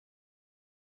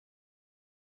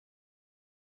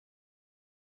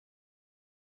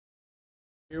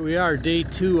Here we are, day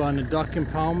 2 on the duck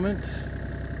impoundment,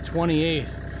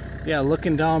 28th. Yeah,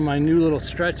 looking down my new little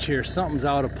stretch here, something's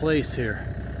out of place here.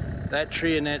 That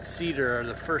tree and that cedar are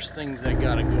the first things that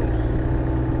gotta go.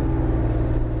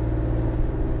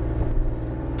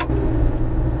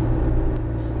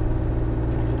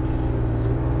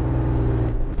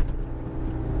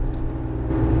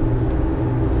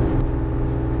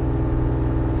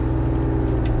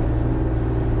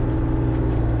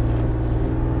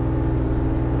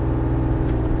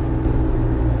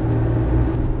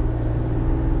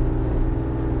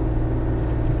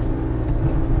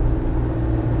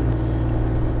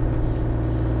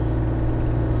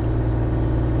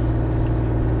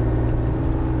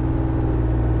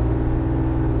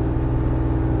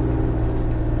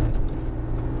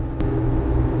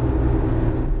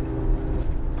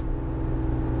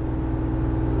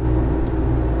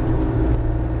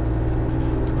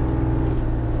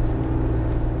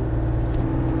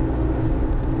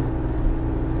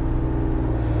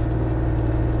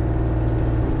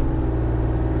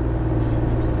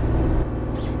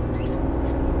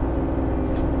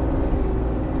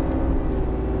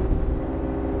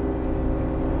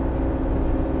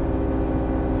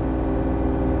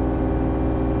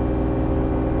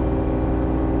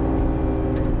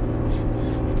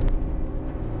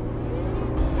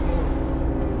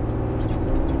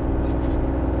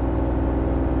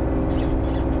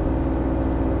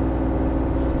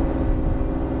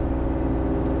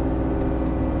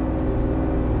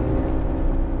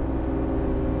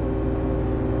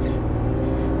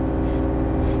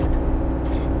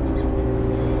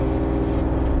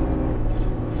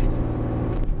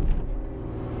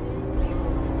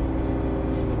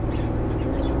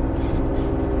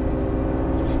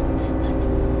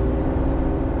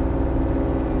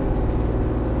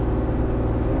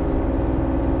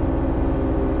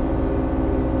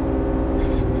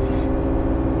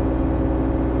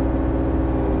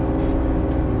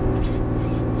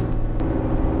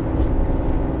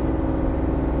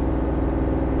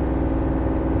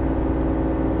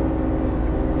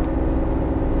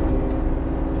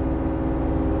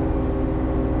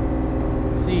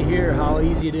 Here how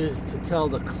easy it is to tell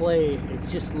the clay. It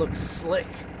just looks slick,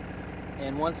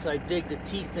 and once I dig the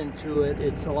teeth into it,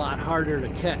 it's a lot harder to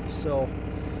catch. So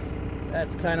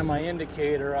that's kind of my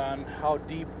indicator on how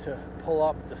deep to pull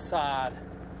up the sod,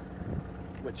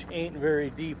 which ain't very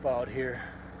deep out here.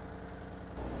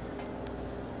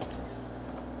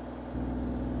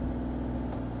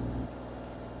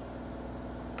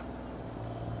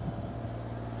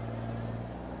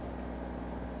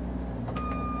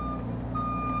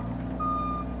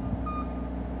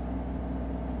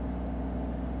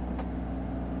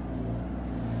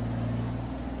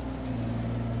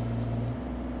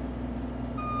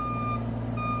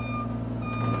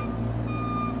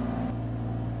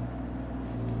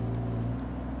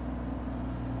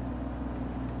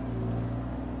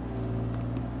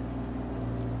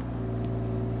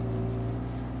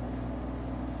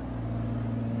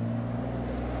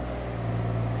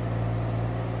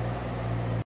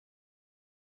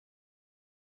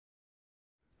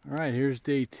 All right, here's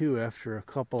day 2 after a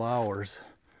couple hours.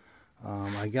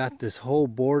 I got this whole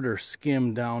border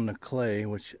skimmed down the clay,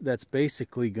 which that's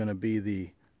basically going to be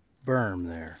the berm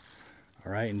there.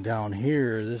 All right, and down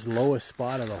here, this lowest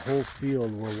spot of the whole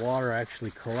field where water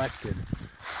actually collected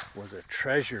was a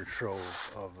treasure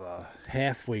trove of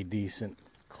halfway decent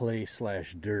clay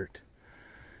slash dirt.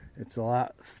 It's a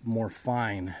lot more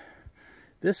fine.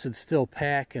 This would still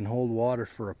pack and hold water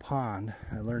for a pond.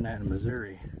 I learned that in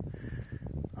Missouri.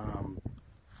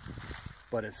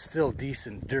 But it's still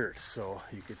decent dirt, so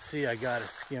you can see I got it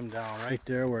skimmed down right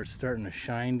there where it's starting to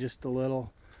shine just a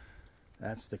little.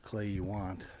 That's the clay you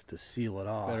want to seal it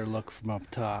off. Better look from up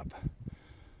top.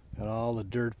 Got all the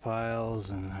dirt piles,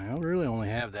 and I really only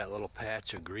have that little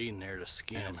patch of green there to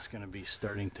skim. It's going to be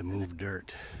starting to move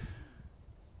dirt.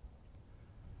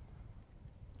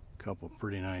 Couple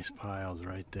pretty nice piles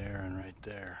right there and right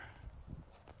there.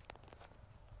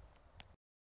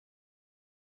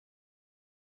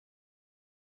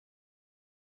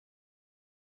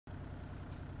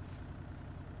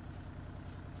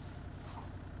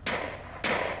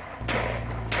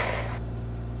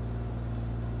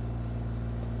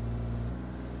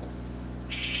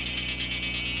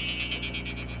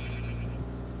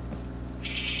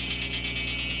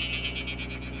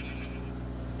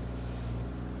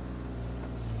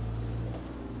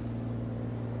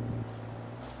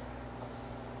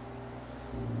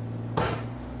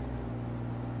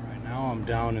 I'm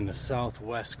down in the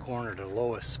southwest corner, the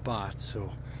lowest spot,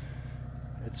 so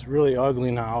It's really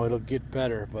ugly now. It'll get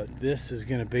better, but this is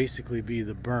going to basically be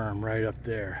the berm right up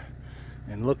there.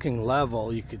 And looking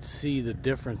level, you could see the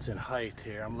difference in height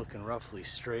here. I'm looking roughly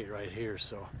straight right here,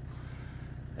 so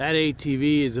that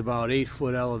ATV is about 8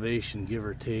 foot elevation, give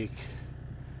or take,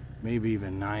 maybe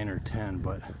even 9 or 10.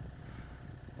 But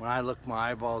when I look,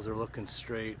 my eyeballs are looking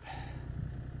straight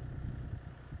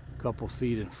a couple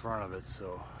feet in front of it.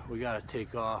 So we got to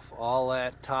take off all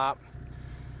that top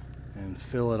and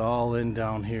fill it all in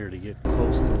down here to get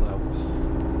close to level.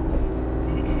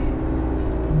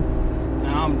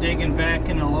 Now I'm digging back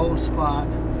in a low spot,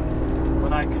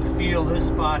 but I can feel this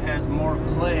spot has more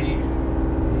clay.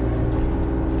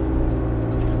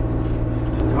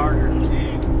 It's harder to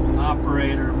dig.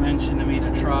 Operator mentioned to me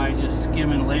to try just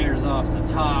skimming layers off the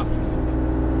top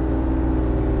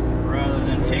rather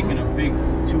than taking a big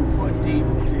 2 foot deep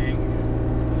dig.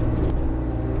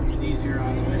 It's easier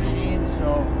on the machine,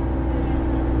 so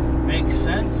makes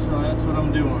sense, so that's what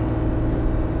I'm doing.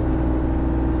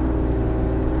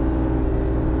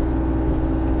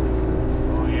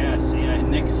 Oh yeah, see, I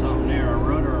nicked something there, a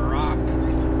root or a rock.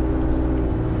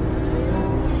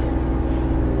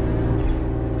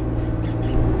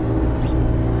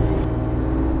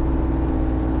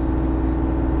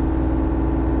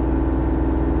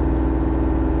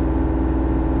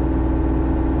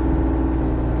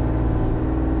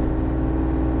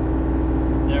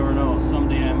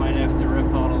 Someday I might have to rip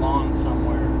out a lawn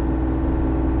somewhere.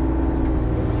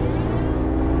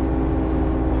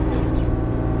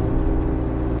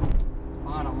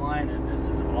 Bottom line is this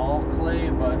is all clay,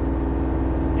 but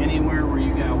anywhere where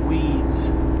you got weeds,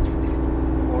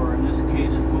 or in this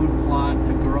case food plot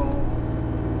to grow,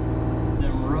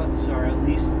 them roots are at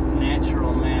least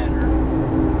natural matter.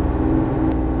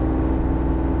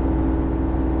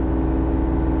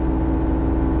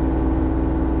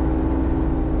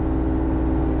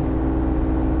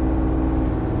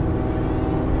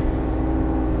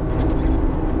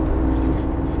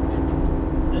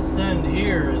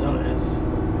 Here is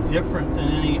different than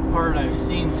any part I've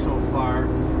seen so far.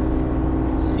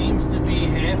 It seems to be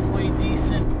halfway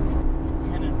decent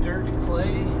kind of dirt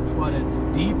clay, but it's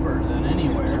deeper than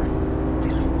anywhere.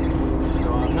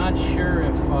 So I'm not sure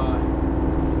if,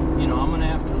 you know, I'm going to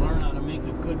have to learn how to make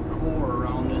a good core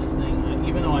around this thing,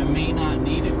 even though I may not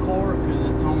need a core because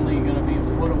it's only going to be a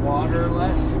foot of water or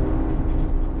less.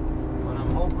 But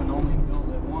I'm hoping to only build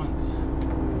it once.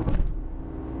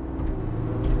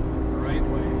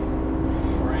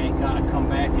 Gotta come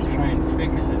back and try and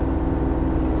fix it.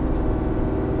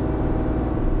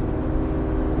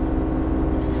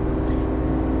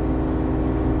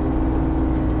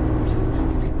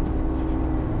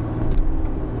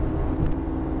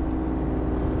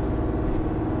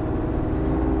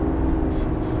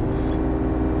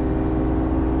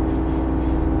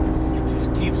 It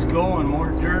just keeps going, more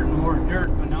dirt and more dirt,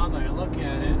 but now that I look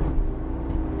at it,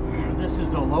 this is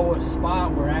the lowest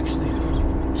spot where actually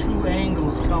 2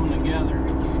 angles come together,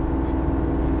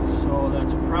 so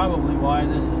that's probably why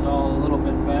this is all a little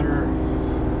bit better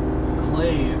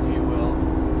clay, if you will.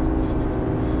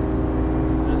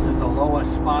 This is the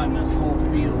lowest spot in this whole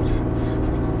field,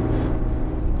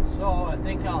 so I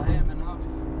think I'll have enough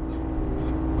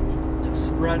to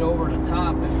spread over the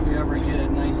top if we ever get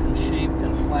it nice and shaped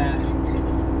and flat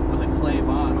with a clay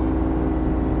bottom.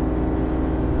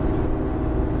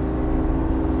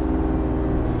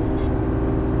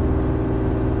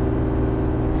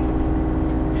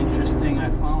 I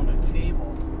found a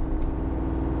cable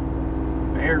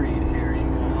buried here. I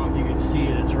don't know if you can see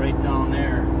it. It's right down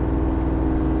there.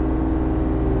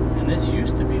 And this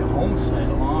used to be a home site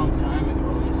a long time ago.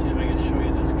 Let me see if I can show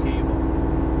you this cable.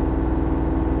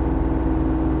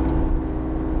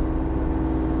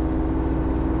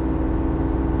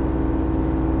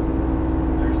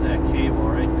 There's that cable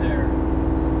right there.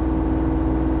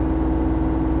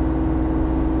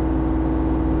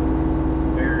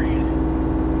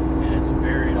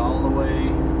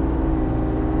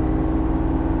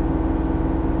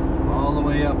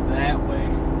 Up that way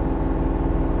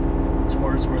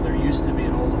towards where there used to be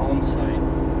an old home site.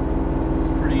 It's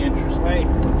pretty interesting.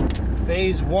 Right.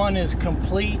 Phase 1 is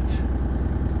complete.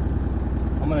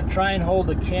 I'm going to try and hold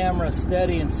the camera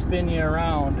steady and spin you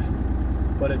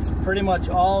around, but it's pretty much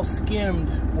all skimmed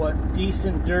what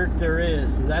decent dirt there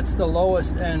is. That's the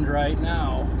lowest end right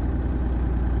now.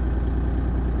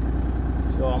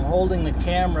 So I'm holding the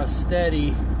camera steady,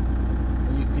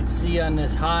 and you can see on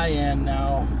this high end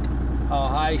now how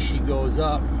high she goes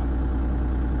up.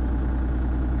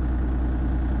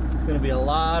 It's going to be a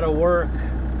lot of work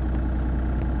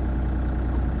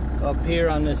up here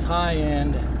on this high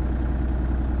end,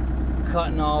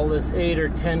 cutting all this 8 or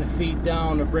 10 feet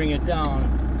down to bring it down.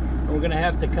 And we're going to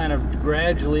have to kind of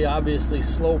gradually, obviously,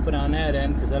 slope it on that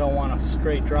end because I don't want a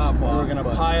straight drop off. We're going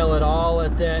to pile it all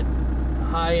at that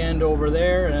high end over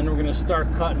there, and then we're going to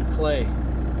start cutting clay.